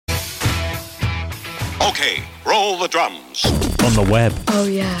Okay, roll the drums. On the web. Oh,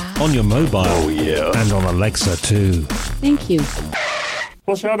 yeah. On your mobile. Oh, yeah. And on Alexa, too. Thank you.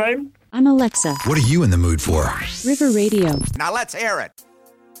 What's your name? I'm Alexa. What are you in the mood for? River Radio. Now let's hear it.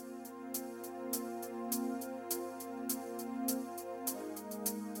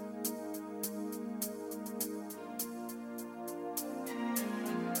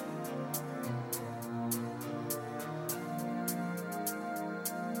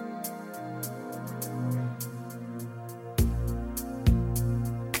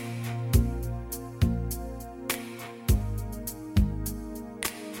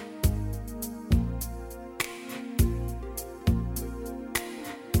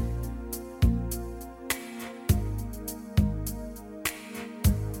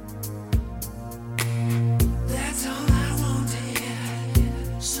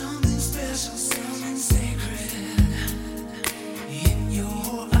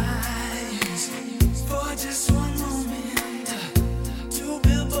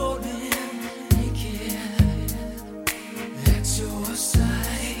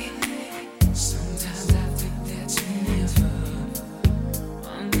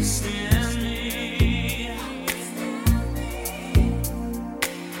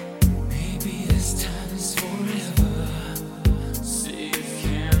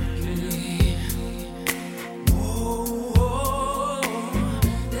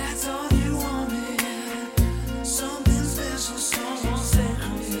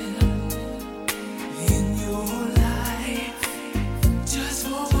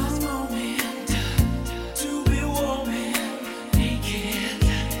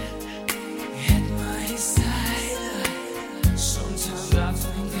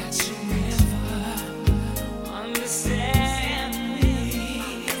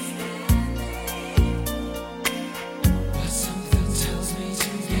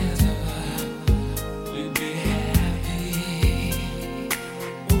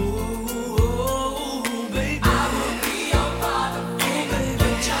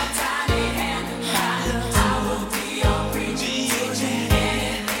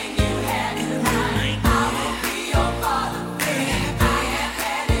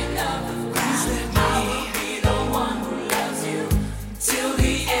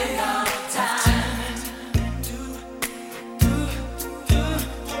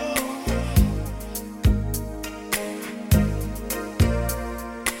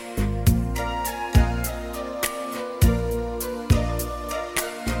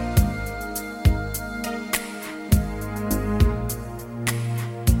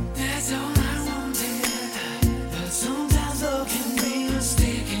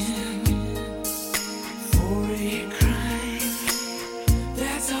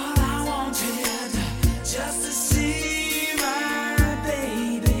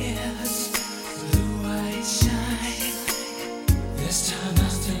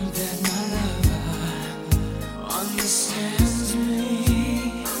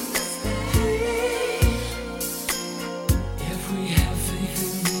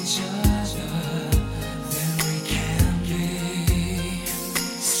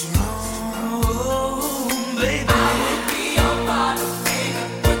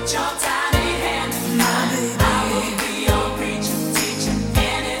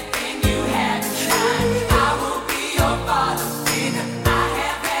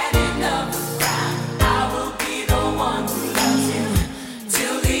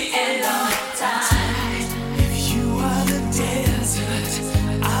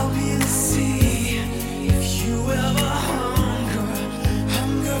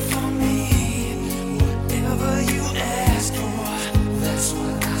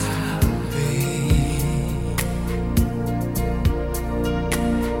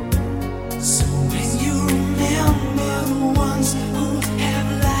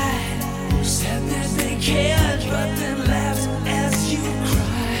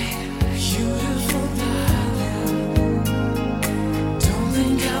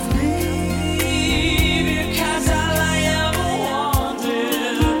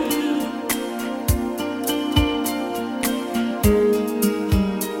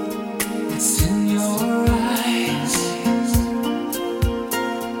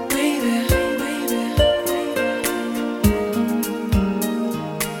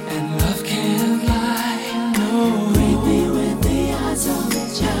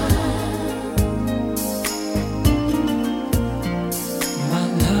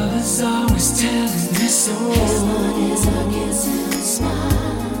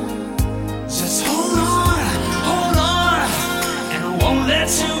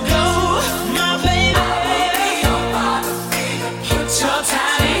 Put your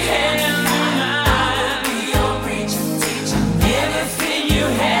tiny hand in mine.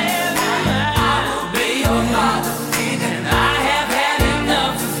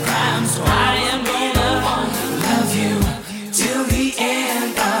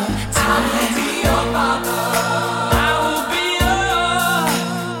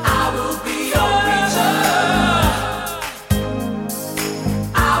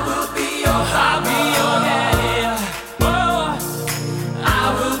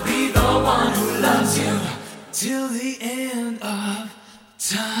 till the end of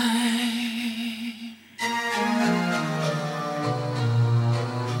time.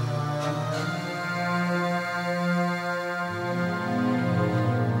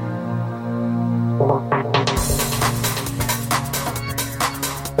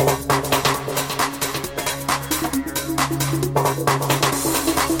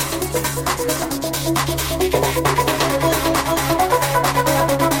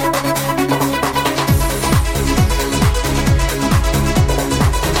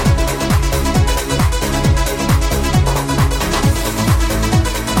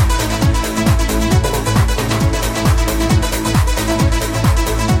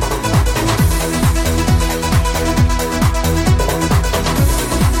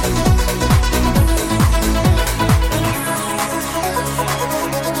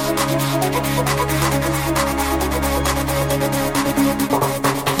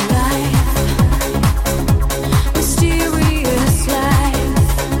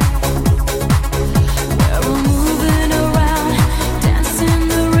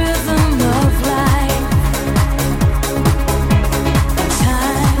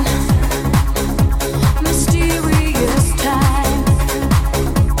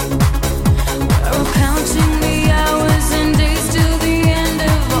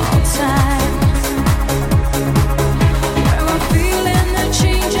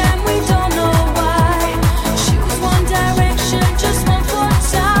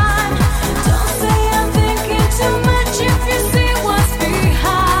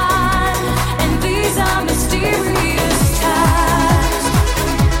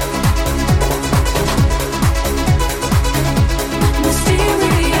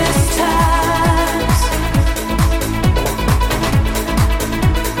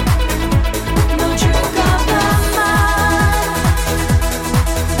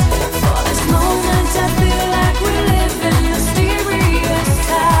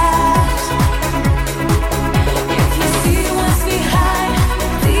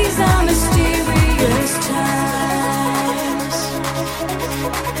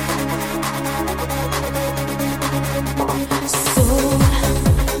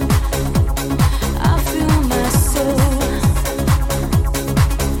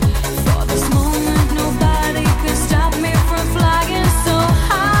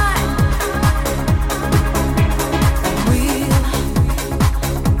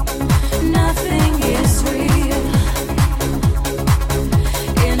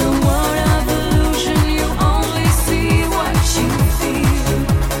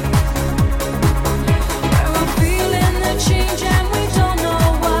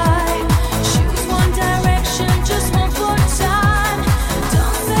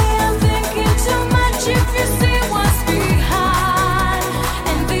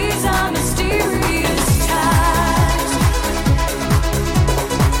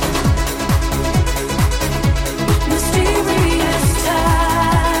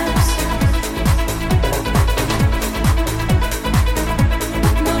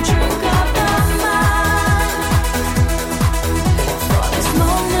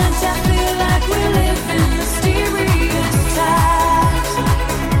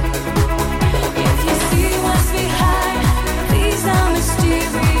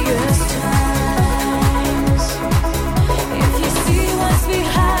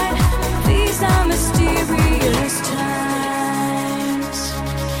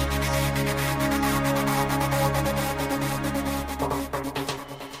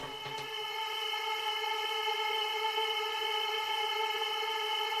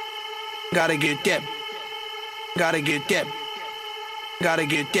 Gotta get that. Gotta get that. Gotta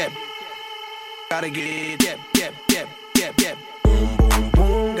get that. Gotta get that. Boom, boom,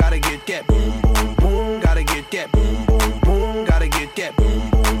 boom. Gotta get that. Boom, boom, boom. Gotta get that. Boom, boom, boom. Gotta get that. Boom,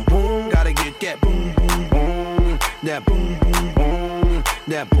 boom, boom. Gotta get that. Boom, boom, boom. That boom, boom, boom.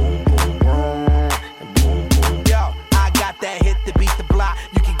 That boom, boom, boom. Yo, I got that hit to beat the block.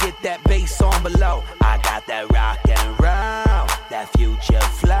 You can get that bass on below. I got that rock and roll, that future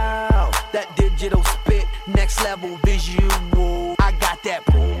flow, that digital spit, next level visual. I got that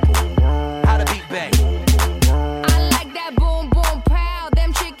boom, boom, boom. How to beat bang. I like that boom, boom, pow.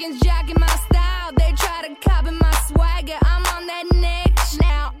 Them chickens jacking my style. They try to copy my swagger. I'm on that next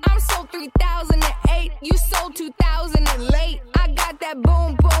now. I'm sold 3008. You sold 2000 and late. I got that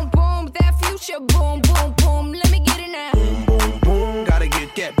boom, boom, boom. That future boom, boom, boom. Let me get it now. Boom, boom, boom. Gotta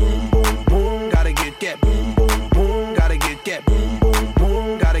get that. Boom, boom, boom. Gotta get that. Boom, boom, boom. Gotta get that. Boom, boom,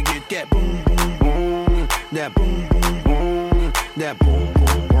 boom. Gotta get that. Boom, boom, boom. That boom, boom, boom. That boom,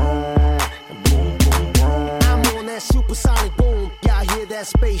 boom, boom. I'm on that supersonic boom. Y'all hear that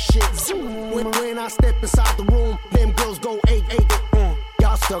spaceship. When I step inside the room, them girls go 8-8.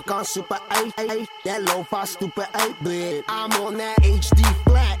 Y'all stuck on Super 8-8. That lo-fi stupid 8-bit. I'm on that HD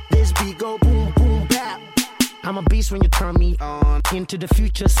flat. This beat go boom, boom, bap. I'm a beast when you turn me on. Into the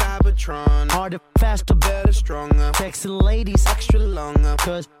future, Cybertron. Harder, faster, better, stronger. Sexy ladies, extra longer.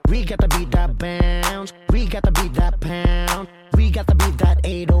 Cause we got to beat that bounce. We got to beat that pound. We got to beat that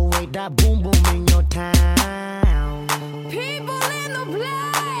 808. That boom, boom in your town. People in the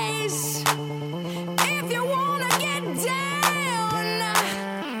place. If you wanna get down,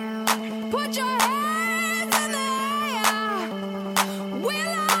 put your hands in the air. Will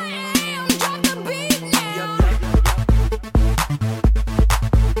I am, drop the beat now.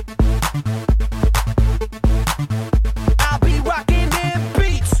 I'll be rocking them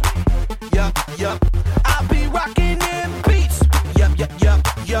beats. Yup, yup. I'll be rocking them beats. Yup, yup, yup,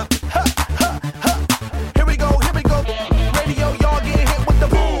 yup. Ha, ha, ha. Here we go, here we go. Radio, y'all get hit with the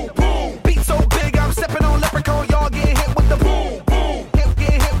boom, boom. Beat so big, I'm stepping on leprechaun. Y'all get hit with the boom, boom.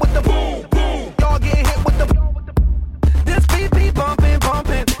 Get hit with the boom, boom. Y'all get hit with the. This beat be bumping,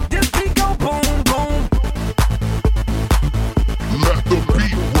 bumping. This beat go boom, boom. Let the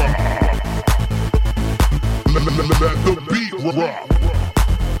beat rock. Let the beat rock.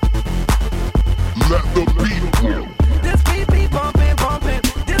 Let the beat rock. This beat be bumping, bumping.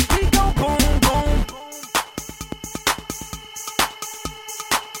 This beat go boom, boom.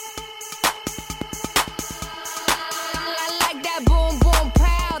 I like that boom, boom,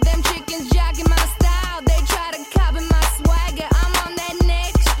 pow. Them chickens jogging my style. They try to copy my swagger. I'm on that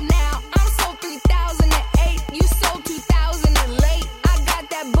next now. I'm sold 3008. You sold 2000 late. I got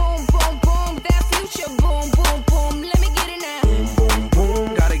that boom, boom, boom. That future boom, boom, boom. Let me get it now. Boom,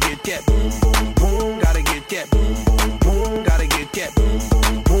 boom, gotta get that. Boom, boom, boom, gotta get that. Boom, boom, boom, gotta get that. Boom,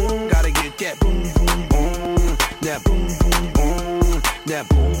 boom, boom, gotta get that. Boom, boom, boom, that boom, boom, boom, that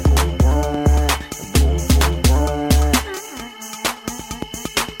boom, boom, boom, boom, boom, boom.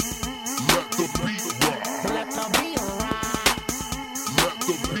 Let the beat rock. Let the beat rock. Let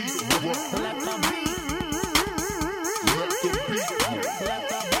the beat rock. Let the beat. Let the beat rock. Let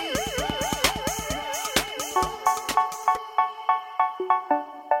the beat.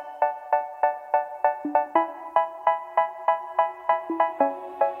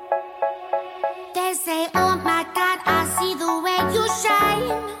 They say, oh my God, I see the way you shine.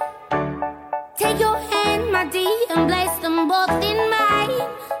 Take your hand, my dear, and place them both in mine.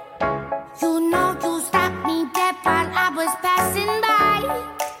 You know you stopped me dead while I was passing by.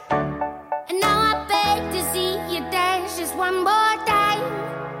 And now I beg to see you dance just one more time.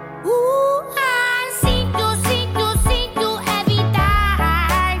 Ooh, I see you every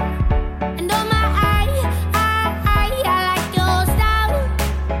time. And oh my, I like your style.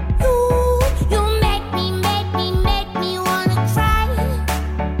 You make me wanna cry.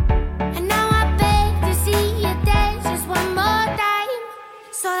 And now I beg to see you dance just one more time.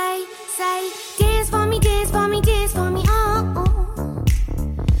 So they say, dance for me, dance for me, dance for me, oh.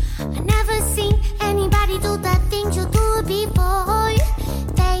 I never seen anybody do the things you do before.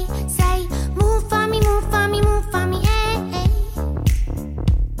 They say, move for me, move for me, move for me, eh.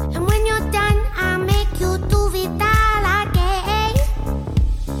 And when you're done, I'll make you do it all again.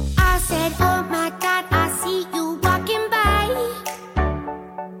 I said, oh my God, I see you walking by.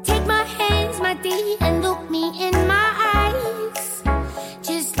 Take my hands, my dear, and look me in my eyes.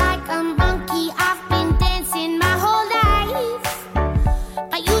 Just like a monkey, I've been dancing my whole life.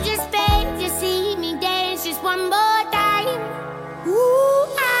 But you just beg to see me dance just one more time. Ooh,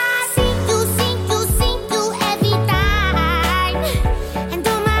 I see you every time. And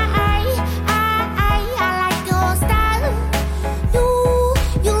oh my, I like your style.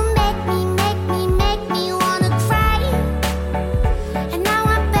 You make me wanna cry. And now I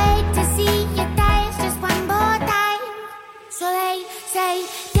beg to see you dance just one more time. So they say,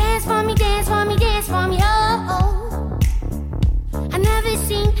 dance for me, dance for me, dance for me, oh. I never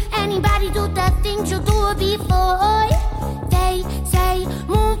seen anybody do the things you do before. They say,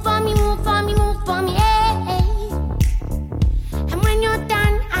 move for me, move for me, move for me, eh. And when you're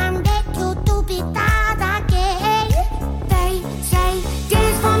done, I'm back you do it all again. They say,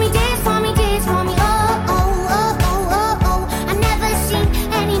 dance for me, dance for me, dance for me, oh. I never seen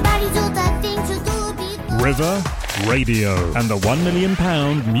anybody do the things you do before. River Radio and the £1 million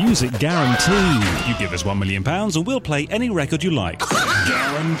music guarantee. You give us £1 million and we'll play any record you like.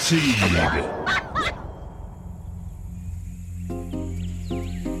 Guaranteed.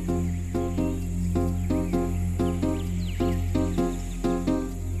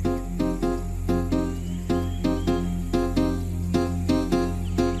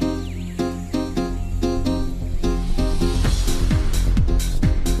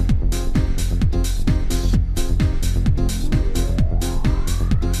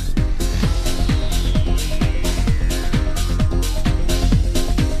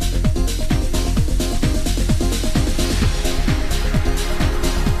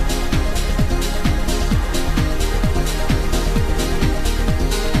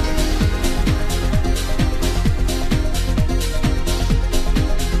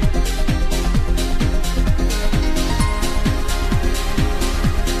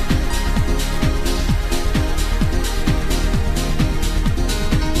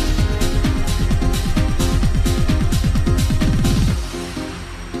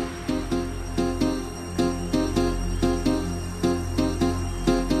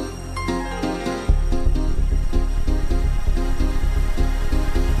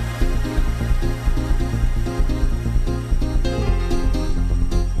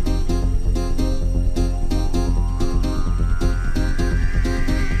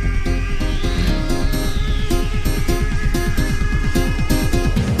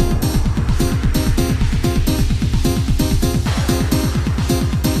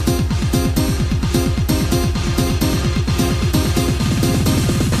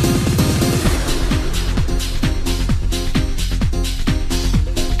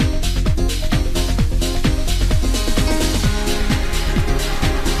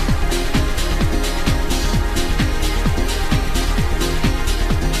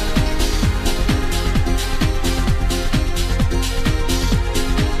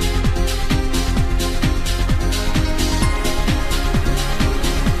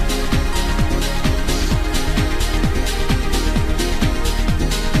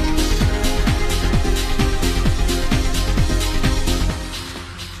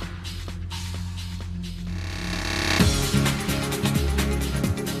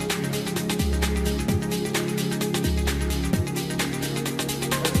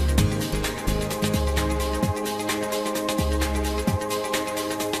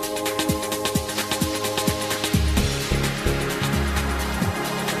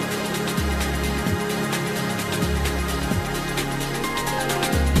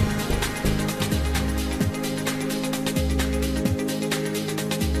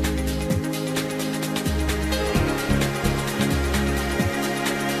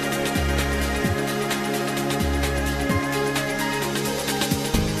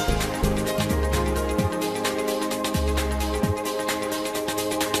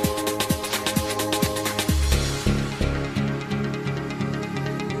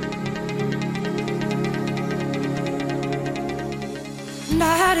 And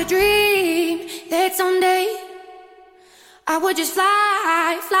I had a dream that someday I would just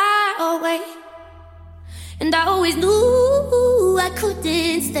fly away. And I always knew I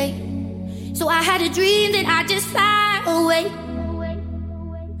couldn't stay, so I had a dream that I'd just fly away.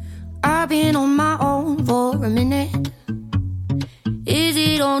 I've been on my own for a minute. Is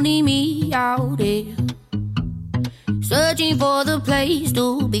it only me out there, searching for the place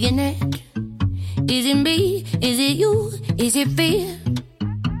to begin it? Is it me? Is it you? Is it fear?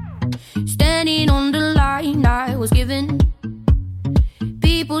 Standing on the line I was given,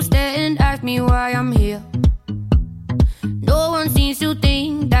 people stare and ask me why I'm here. No one seems to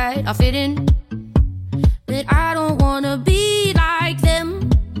think that I fit in, but I don't wanna be like them.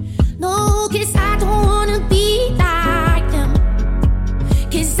 No, 'cause I don't wanna be like them.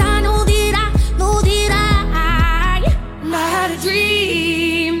 'Cause I know that I had a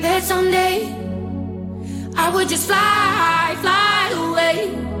dream that someday I would just fly away.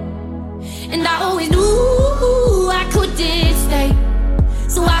 And I always knew I couldn't stay,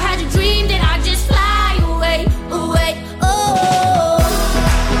 so I had a dream that I'd just fly away, away.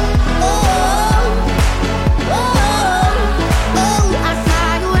 I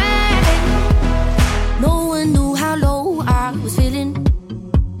fly away. No one knew how low I was feeling.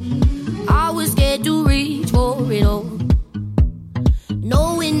 I was scared to reach for it all,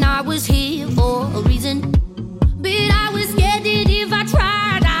 knowing I was here for a reason. But I was scared that if I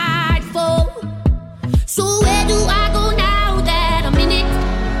tried, I'd fall. So where do I go now that I'm in it?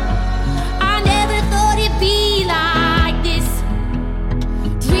 I never thought it'd be like this.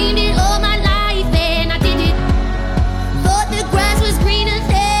 Dreamed it all my life and I did it. Thought the grass was greener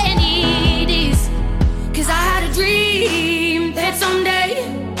than it is. 'Cause I had a dream that someday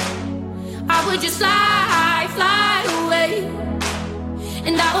I would just fly away.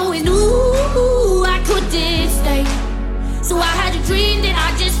 And I always knew I couldn't stay, so I had a dream that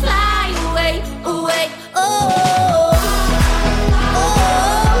I'd just fly away, away.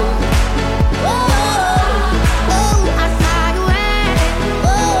 I fly away.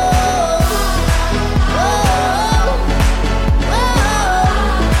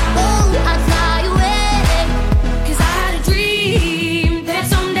 I fly away. 'Cause I had a dream that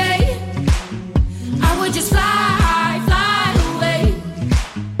someday I would just fly away.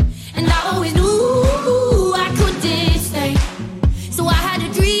 And I always knew I couldn't stay, so I had a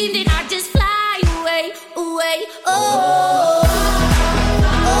dream that I'd just fly away, away. I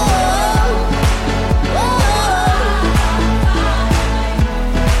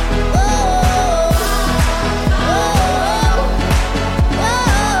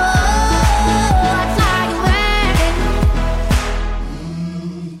fly away.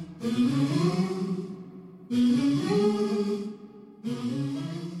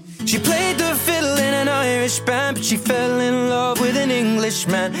 She played the fiddle in an Irish band, but she fell in love with an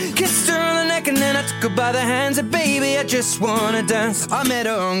Englishman. Kissed her on the neck and then I took her by the hands. And baby, I just wanna dance. I met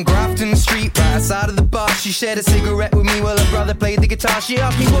her on Grafton Street, right outside of the bar. She shared a cigarette with me while her brother played the guitar. She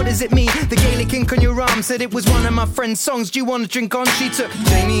asked me, what does it mean? The Gaelic ink on your arm. Said it was one of my friend's songs. Do you want to drink on? She took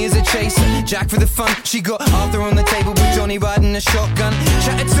Jamie as a chaser, Jack for the fun. She got Arthur on the table with Johnny riding a shotgun.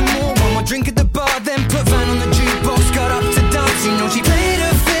 Chatted some more, one more drink at the bar, then put Van on the jukebox. Got up to dance, you know she played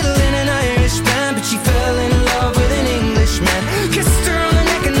her fiddle in an Irish band, but she fell in love with an Englishman. Kissed her on the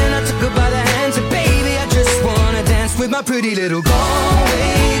neck and then I took her by the hands. And baby, I just wanna dance with my pretty little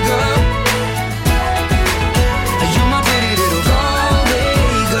Galway girl. You're my pretty little Galway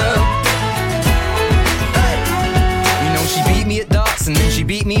girl. Hey. You know she beat me at darts and then she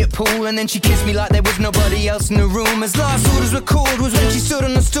beat me at pool, and then she kissed me like there was nobody else in the room. As last orders were called was when she stood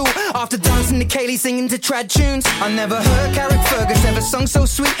on the stool, after dancing to Kaylee singing to trad tunes. I never heard Carrick Fergus ever sung so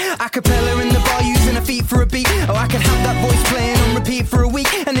sweet. A cappella in the bar using her feet for a beat. Oh, I could have that voice playing on repeat for a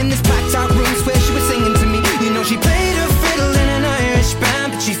week. And in this packed out room where she was singing to me. You know she played her fiddle in an Irish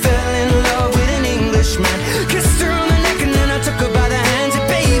band, but she fell in love with an Englishman. Kissed her on the neck and then I took her by the hands. And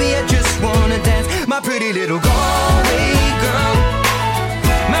baby, I just wanna dance, my pretty little Galway girl.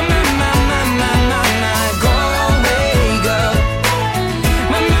 My Galway girl.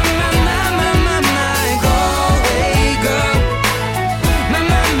 My Galway girl.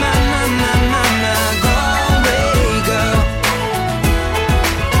 My Galway girl.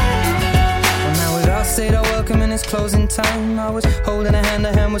 Well, now with us said our welcome and it's closing time, I was holding her hand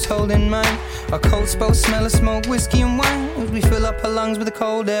was holding mine. Our coats both smell of smoke, whiskey and wine, as we fill up her lungs with the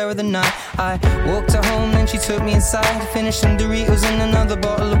cold air of the night. I walked her home, then she took me inside to finish some Doritos and another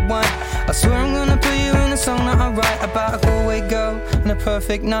bottle of wine. I swear I'm gonna put you in a song that I write about a Galway girl and a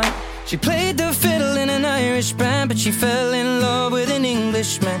perfect night. She played the fiddle in an Irish band, but she fell in love with an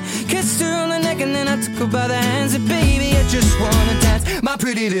Englishman. Kissed her on the neck and then I took her by the hands. And baby, I just wanna dance, my My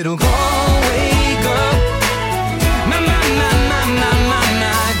pretty little Galway girl. My, my, my, my, my, my,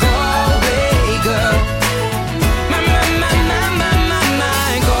 my Galway girl. My, my, my, my, my, my,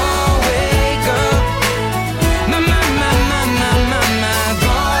 my Galway girl. My, my, my, my, my, my, my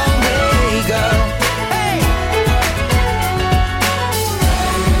Galway girl. Hey!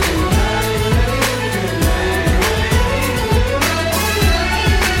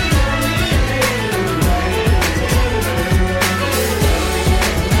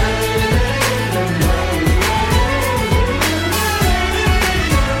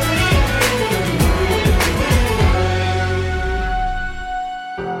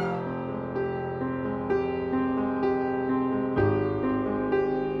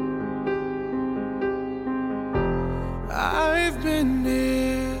 I've been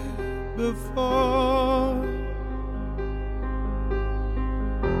here before,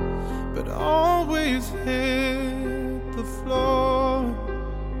 but always hit the floor.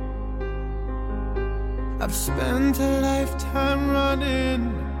 I've spent a lifetime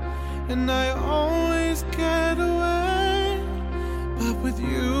running, and I always get away. But with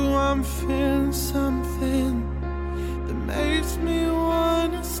you I'm feeling something that makes me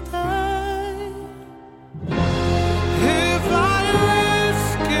wanna stay. If I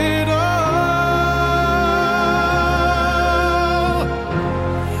risk it all,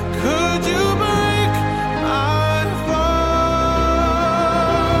 could you break my fall?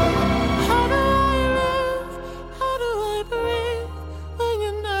 How do I live? How do I breathe? When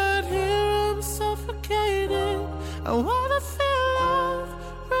you're not here, I'm suffocating. I wanna feel love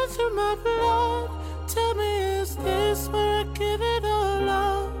run through my blood. Tell me, is this where I give it all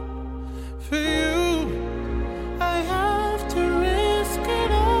up? For you, I have to risk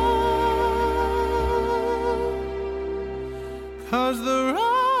it all, 'cause the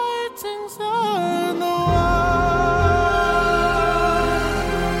writing's on the wall.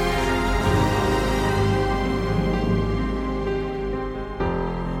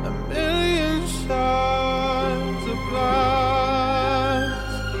 A million shards of glass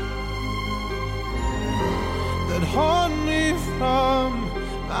that haunt me from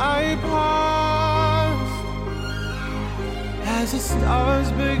my past. As the stars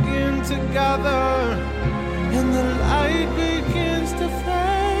begin to gather and the light begins to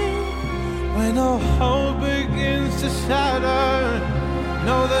fade, when all hope begins to shatter,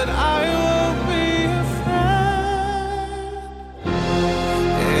 know that I won't be afraid.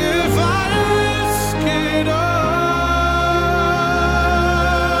 If I risk it all,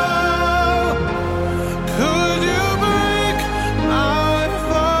 could you break my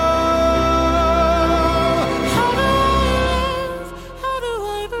fall? How do I live? How do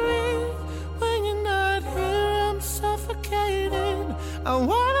I breathe? When you're not here, I'm suffocating. I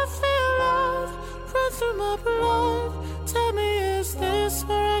wanna feel love run through my blood. Tell me, is this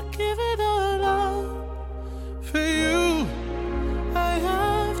where I give it all up? For you, I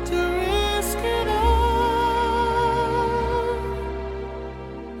have to risk it all,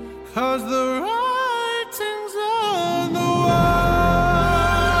 'cause the writing's on the wall.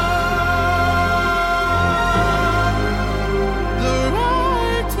 The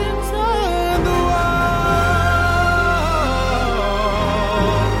writing's on the wall.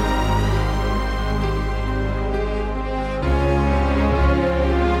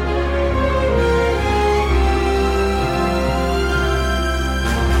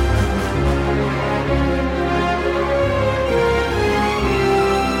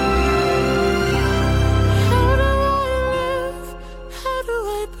 How do I live? How do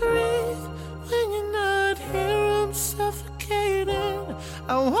I breathe? When you're not here, I'm suffocating.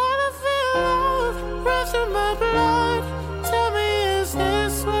 I wanna feel love run through my blood. Tell me, is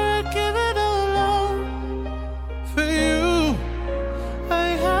this where I give it all up? For you, I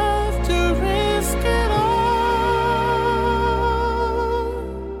have to risk it all,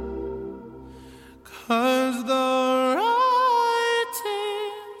 'cause the writing's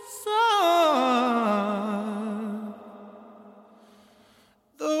on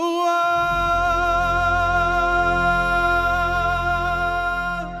the wall.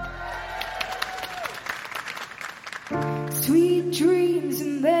 Sweet dreams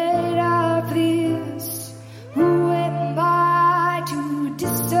are made of this. Who am I to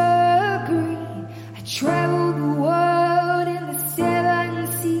disagree? I travel the world in the 7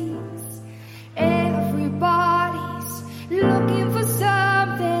 seas. Everybody's looking for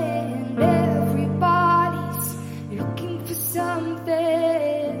something. Everybody's looking for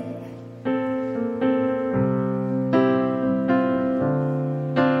something.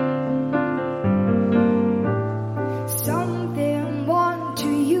 Some they want to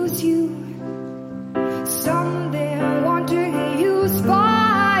use you. Some they want to use for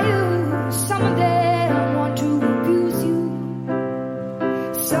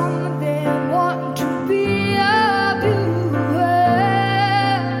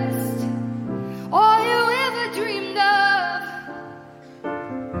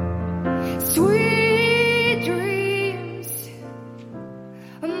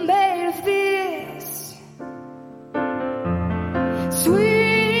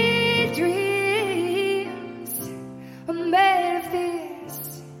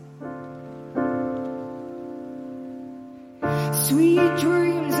Sweet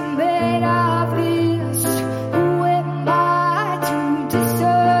dreams are made of this. Who am I to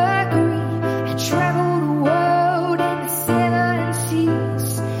disagree? I travel the world in seven seas.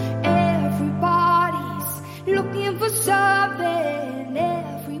 Everybody's looking for something.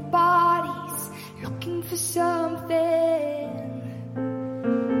 Everybody's looking for something.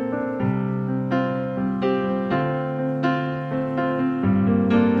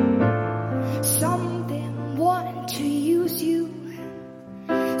 Some of them want to use you.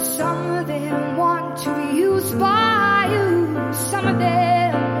 Some of them want to be used by you. Some of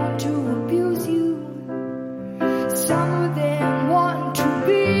them want to abuse you. Some of them want to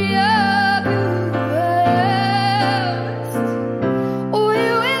be abused. All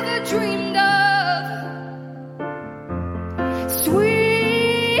you ever dreamed of,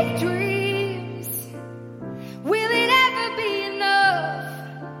 sweet dreams. Will it ever be enough?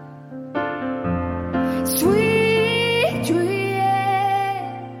 Sweet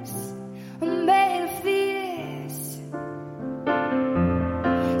dreams are made of this.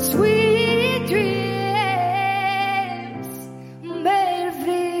 Sweet dreams are made of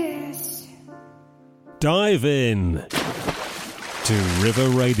this. Dive in to River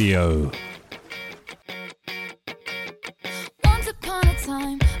Radio. Once upon a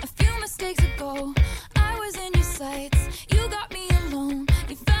time, a few mistakes ago, I was in your sights. You got me alone.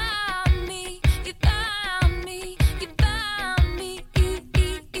 You found me. You found me. You found me.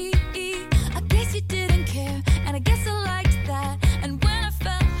 I guess you didn't care, and I guess I liked that. And when I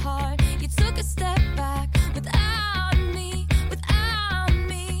fell hard, you took a step back. Without me, without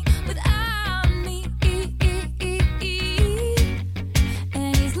me, without me.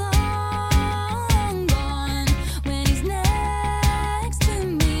 And he's long gone when he's next to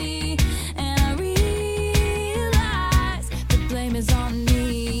me. And I realize the blame is on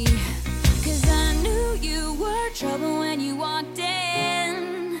me. 'Cause I knew you were trouble when you walked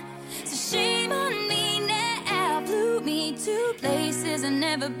in. So shame on me now. Flew me to places I've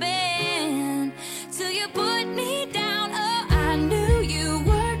never been. Till you put me down. Oh, I knew you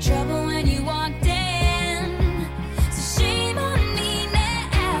were trouble when you walked in. So shame on me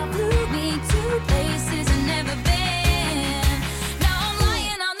now. Flew me to places I've never been. Now I'm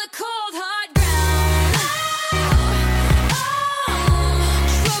lying on the cold hard ground.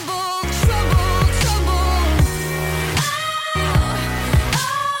 Trouble, trouble, trouble.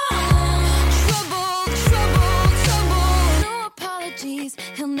 Trouble, trouble, trouble. No apologies,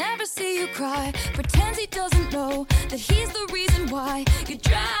 he'll never see you cry. Pretends he doesn't know that he's the reason why you're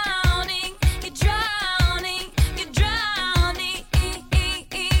drowning, you're drowning, you're drowning.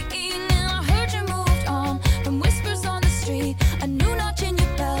 Now I heard you moved on from whispers on the street. A new notch in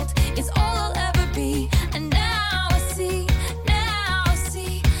your belt is all I'll ever be. And now I see, now I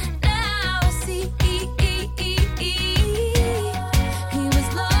see, now I see. He was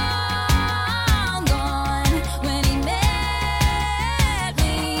long gone when he met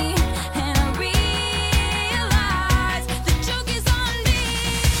me. And I realized the joke is on me.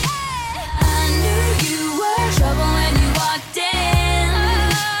 I knew you were trouble when you walked in.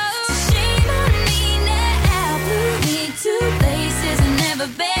 So shame on me now. Flew me to places I've never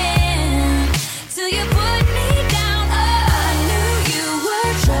been. Till you put me down. Oh, I knew you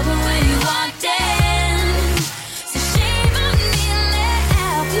were trouble when you walked in. So shame on me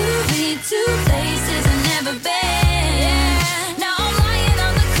now. Flew me to places I've never been. Now I'm lying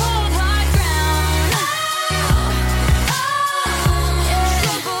on the cold hard ground.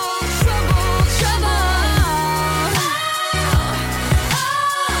 Trouble, trouble, trouble.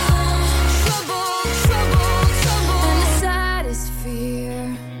 Trouble, trouble, trouble. And the saddest fear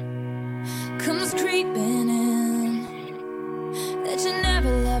comes creeping in, that you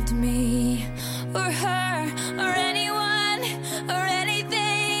never loved me or her or anyone or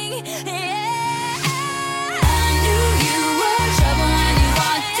anything. Yeah. I knew you were trouble when you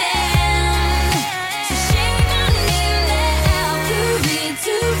walked in. So shame on me now. Flew me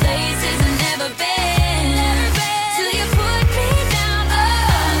to places I've never been. Till you put me down.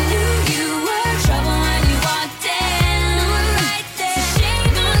 Oh, I knew you were trouble when you walked in. So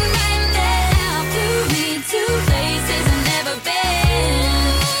shame on me now. Flew me to places I've never been.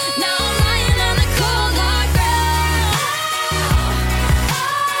 Now I'm lying on the cold hard ground.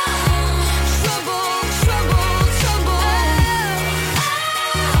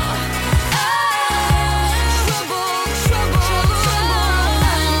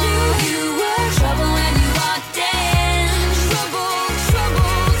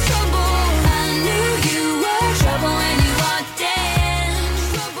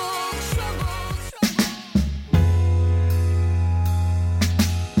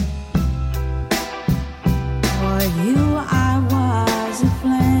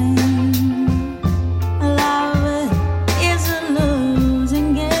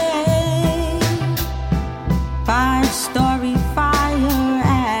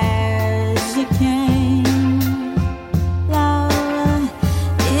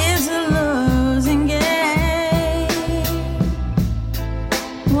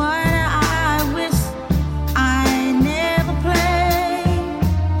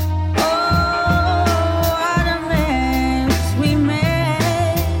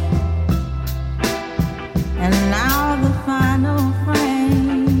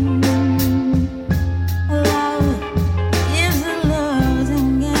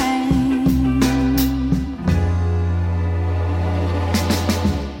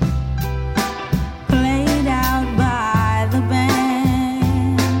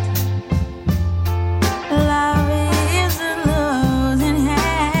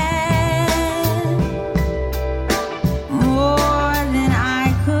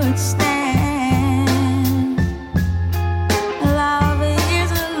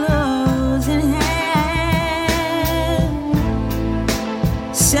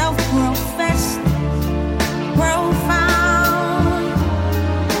 self-professed, profound,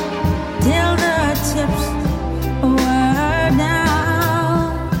 till the chips were down.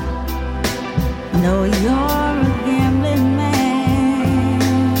 No, you're a gambling man.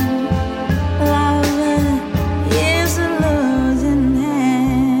 Love is a losing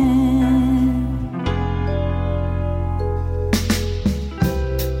hand.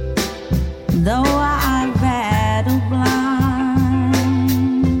 Though I battle blind,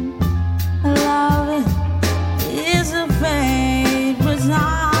 love is a fate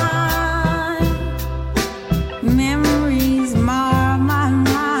resigned. Memories mar my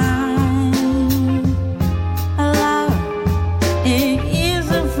mind. Love, it is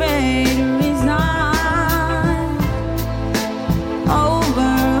a fate resigned.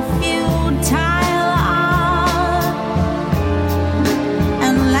 Over a futile art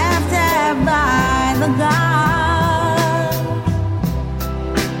and laughed at by the gods.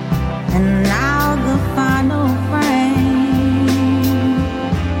 And now the final frame.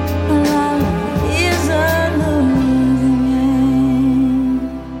 Love is a losing game.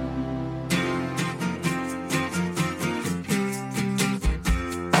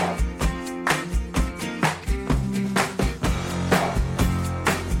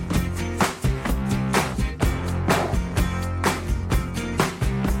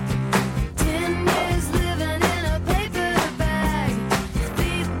 Living in a paper bag.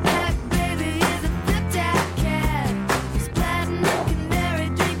 Feet back, baby,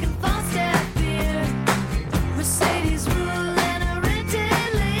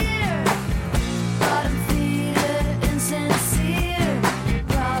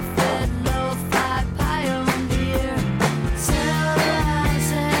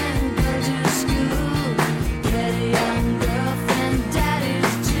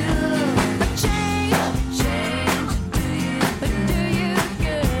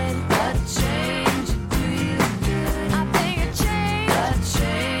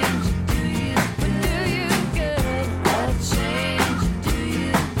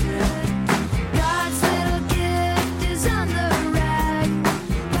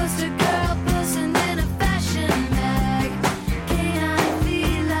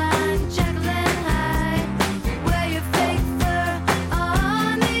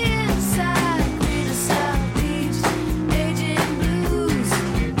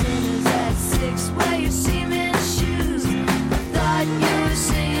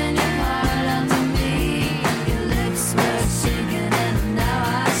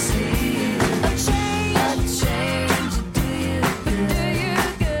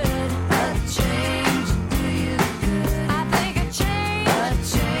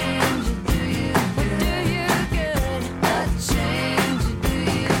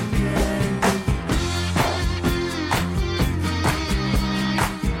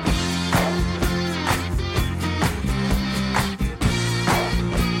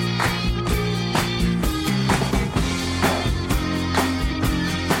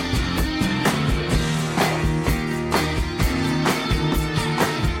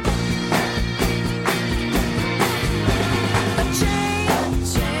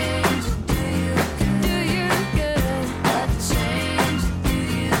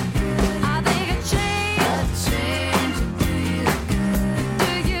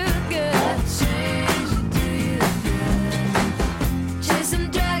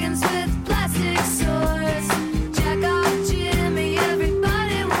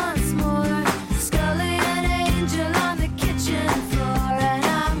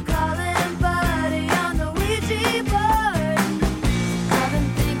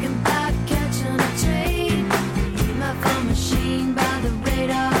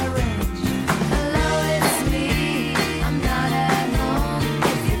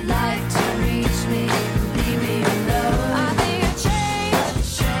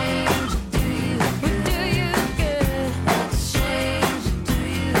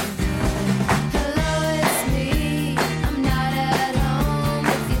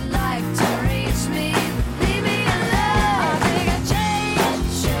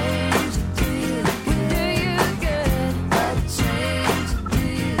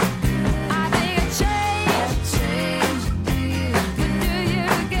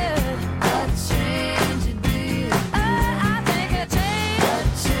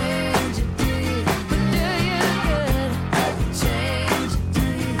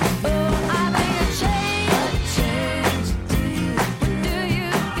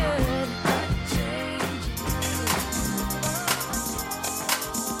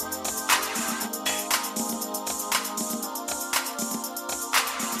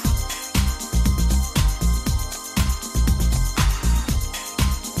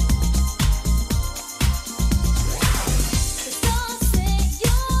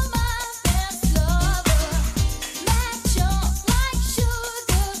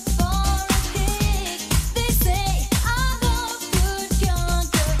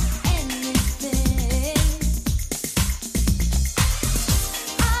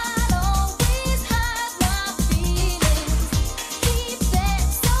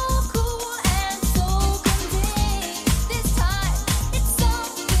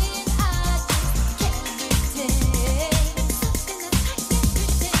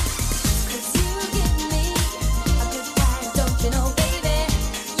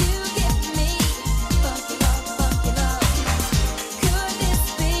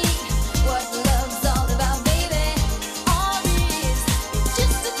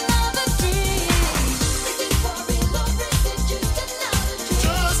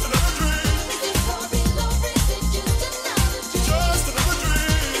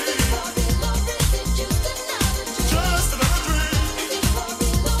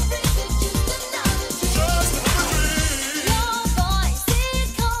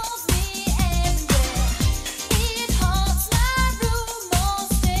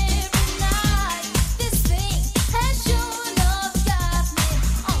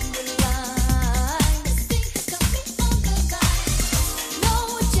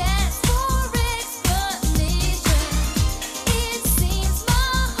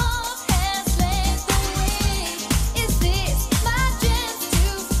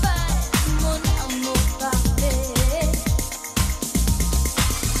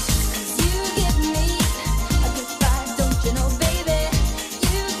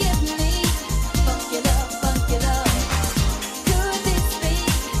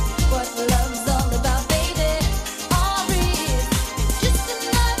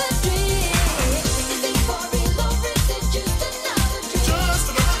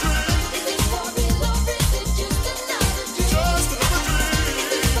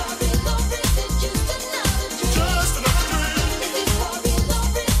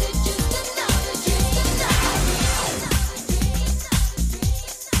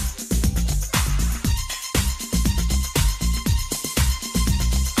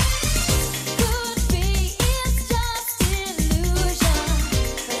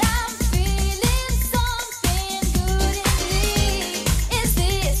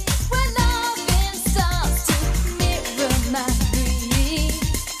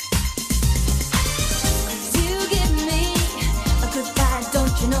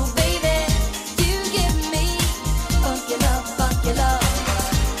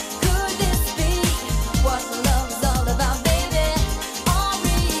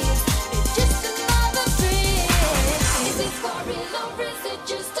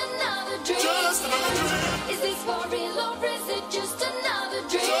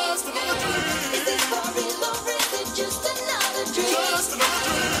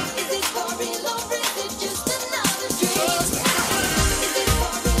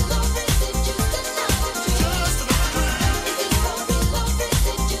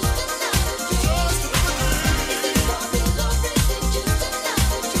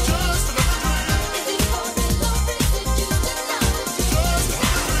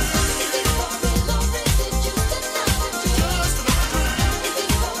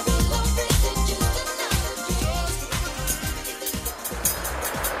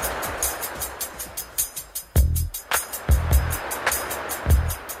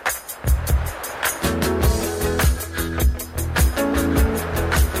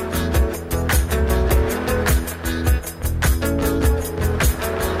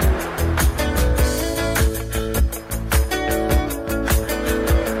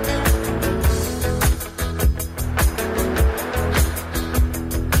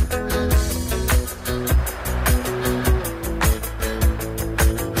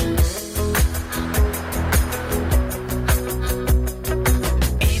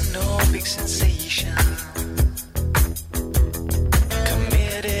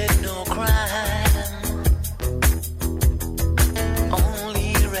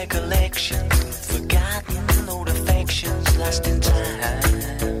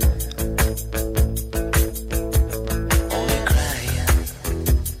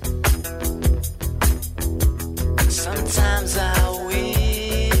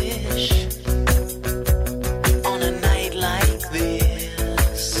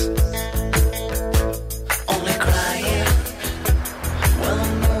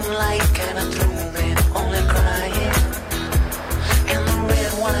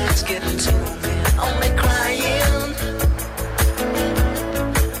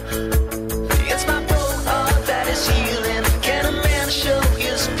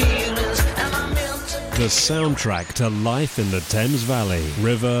 The soundtrack to life in the Thames Valley.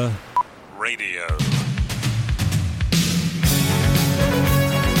 River Radio.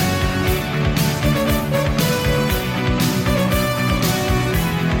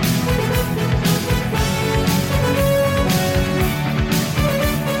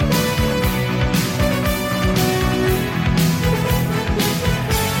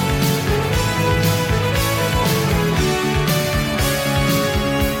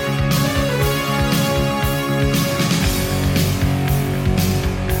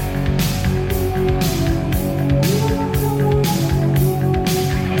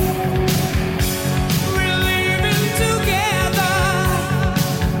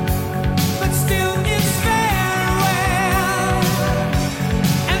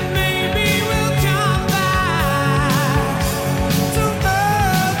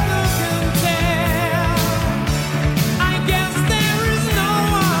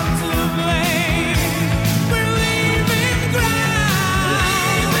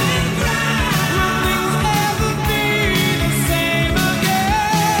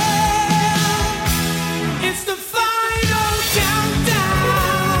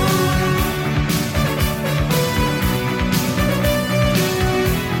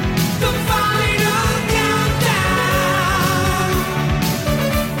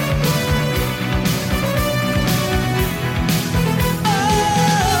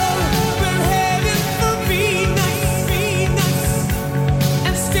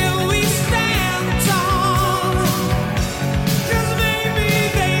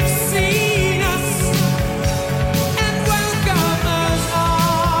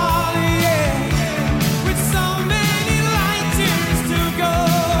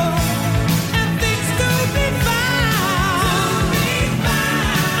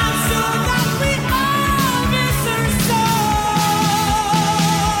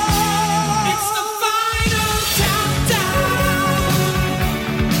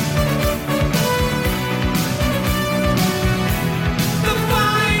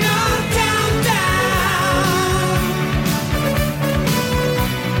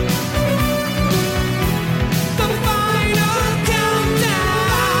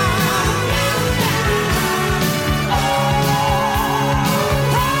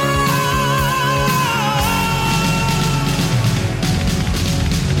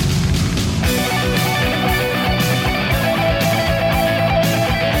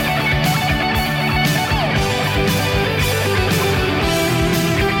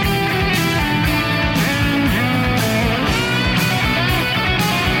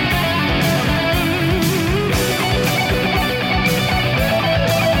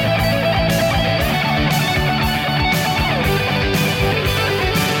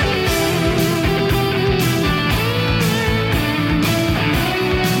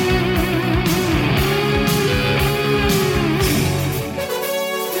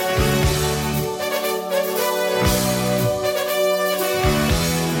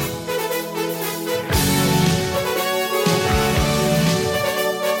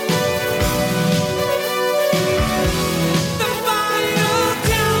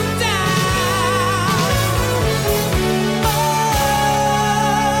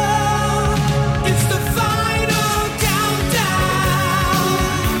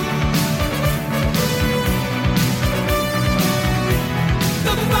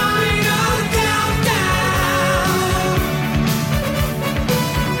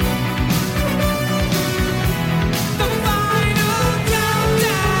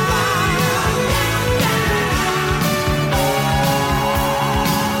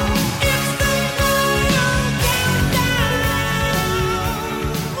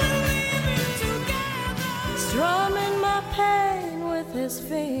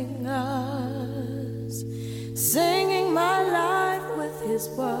 fingers, singing my life with his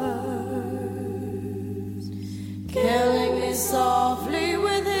words, killing me softly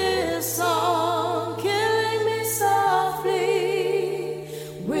with his song, killing me softly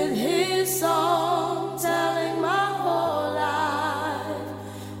with his song, telling my whole life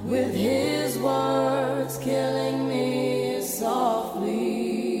with his words, killing me softly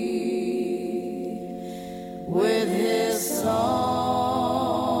with his song.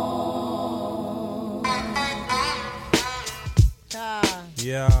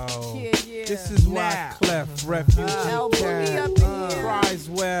 Yo, this is why Clef Refugee Cat cries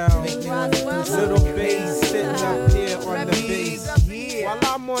well. Little bass sitting up here on the bass. While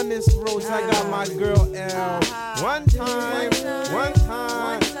I'm on this road, I got my girl L. One time.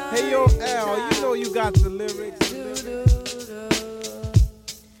 Hey yo L, you know you got the lyrics.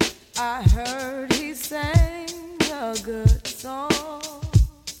 I heard he sang a good song.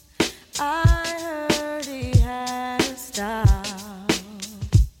 I heard he had a style.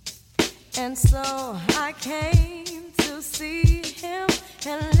 And so I came to see him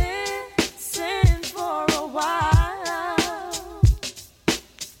and listen for a while.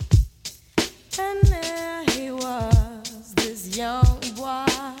 And there he was, this young boy,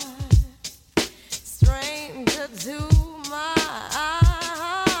 stranger to my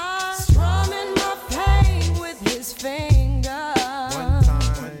eyes, strumming my pain with his fingers,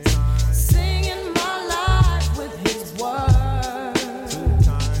 singing my life with his words,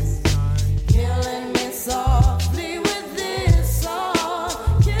 killing me softly with this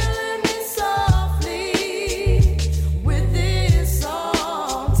song, killing me softly with this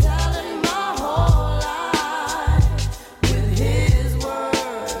song, telling my whole life with his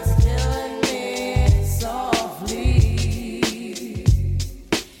words, killing me softly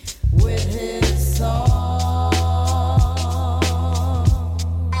with his song.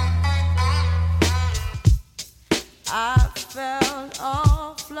 I felt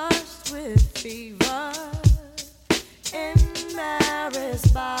all flushed with fever,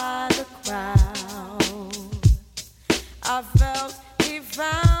 embarrassed by the crowd. I felt he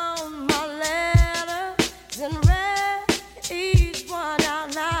found my letters and read each one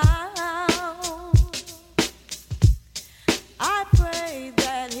out loud. I prayed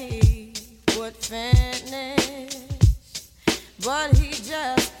that he would finish, but he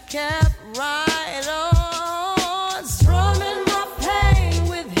just kept right on, strumming my pain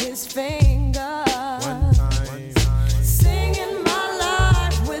with his fingers, singing my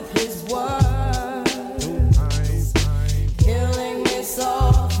life with his words, killing me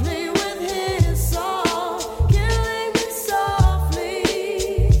softly with his song, killing me softly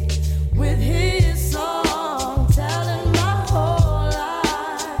with his song, telling my whole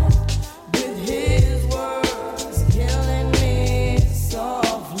life with his words, killing me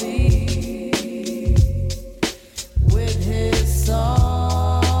softly with his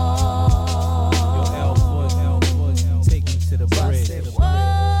song. Take me to the bridge.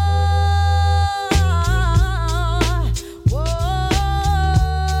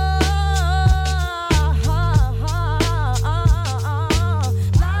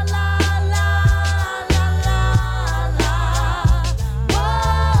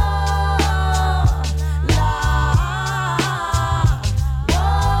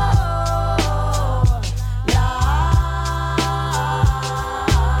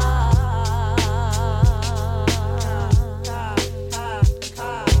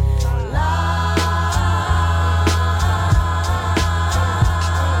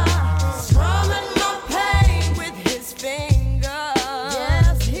 Strumming my pain with his fingers.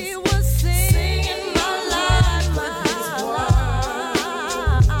 Yes, he was singing my life with his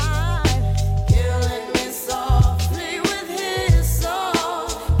words, killing me softly with his song,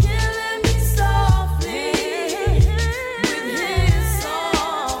 killing me softly with his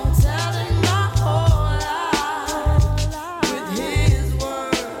song, telling my whole life with his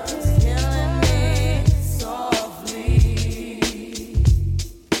words, killing me softly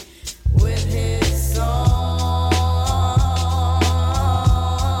with his song.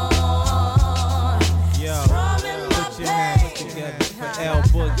 Yo, put your hands together for L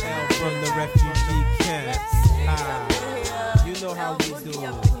Boogie from the refugee camp. You know how we do.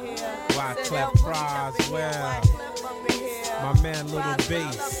 Why Clef cries well. My man Little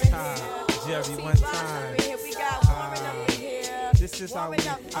Bass. Jerry one time. This is how we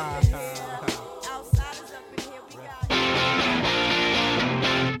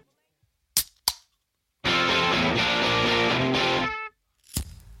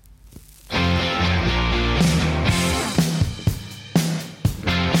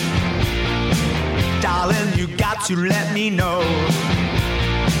Darling, you got to let me know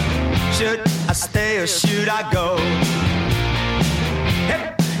Should I stay or should I go?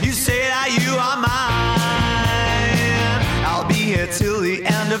 Hey, you say that you are mine. I'll be here till the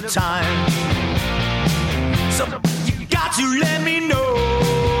end of time. So you got to let me know.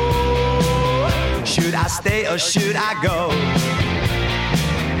 Should I stay or should I go?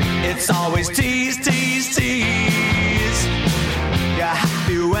 It's always tease, tease, tease. You're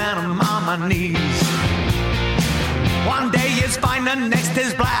happy when I'm on my knees. One day is fine, the next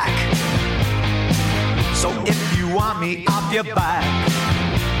is black. So if you want me off your back,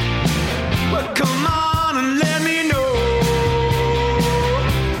 well, come on and let me know.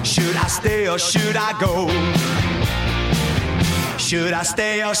 Should I stay or should I go? Should I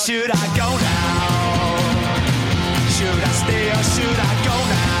stay or should I go now? Should I stay or should I go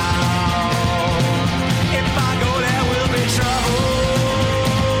now? If I go, there will be trouble.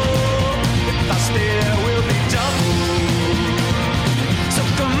 If I stay, there will be double. So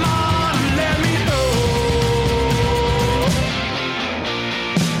come on and let me know.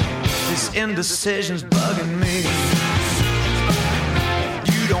 This indecision's bugging me.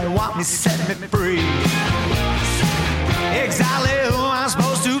 You don't want me, set me free. Exactly who I'm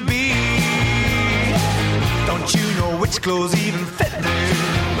supposed to be. Don't you know which clothes even fit me?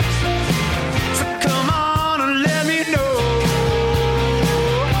 So come on and let me know.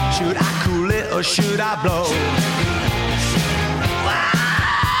 Should I cool it or should I blow?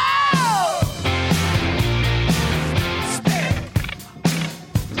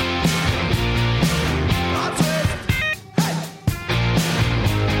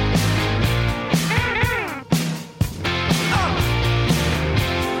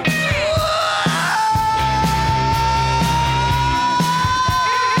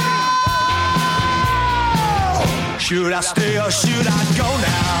 Should I stay or should I go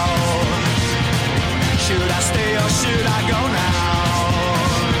now? Should I stay or should I go now?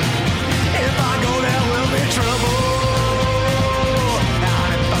 If I go, there will be trouble.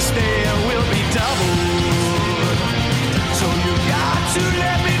 And if I stay, it will be double. So you got to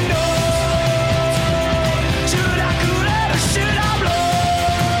let me know. Should I cool it or should I blow?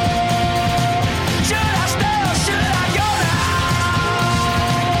 Should I stay or should I go now?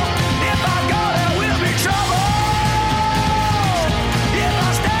 If I go, there will be trouble.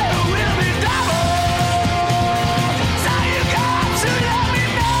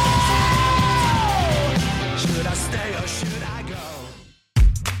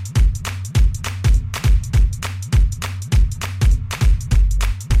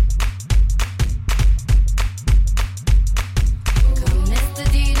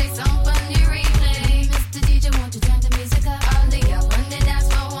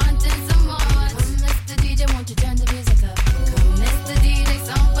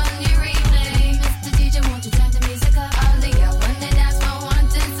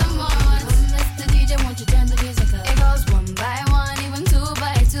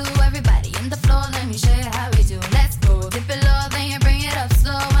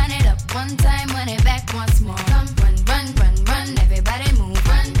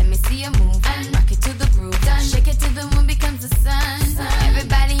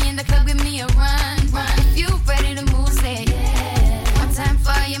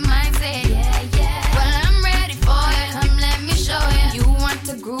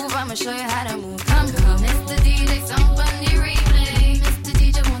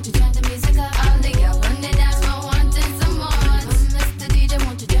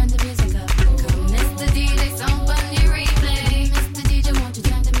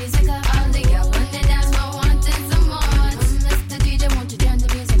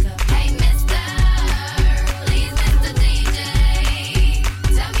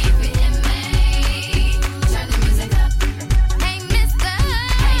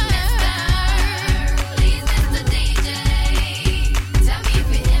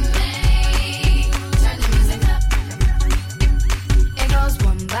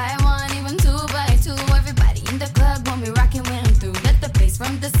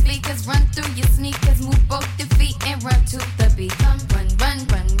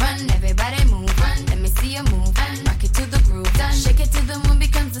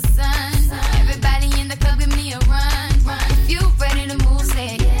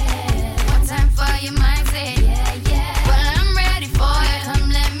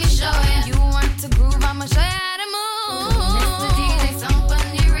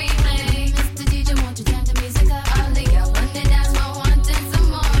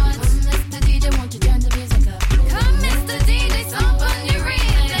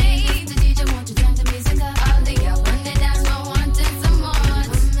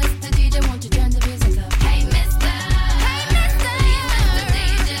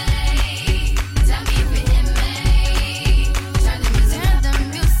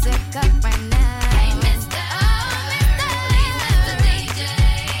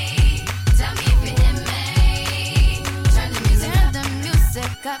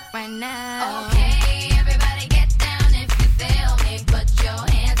 wake up right now. Okay,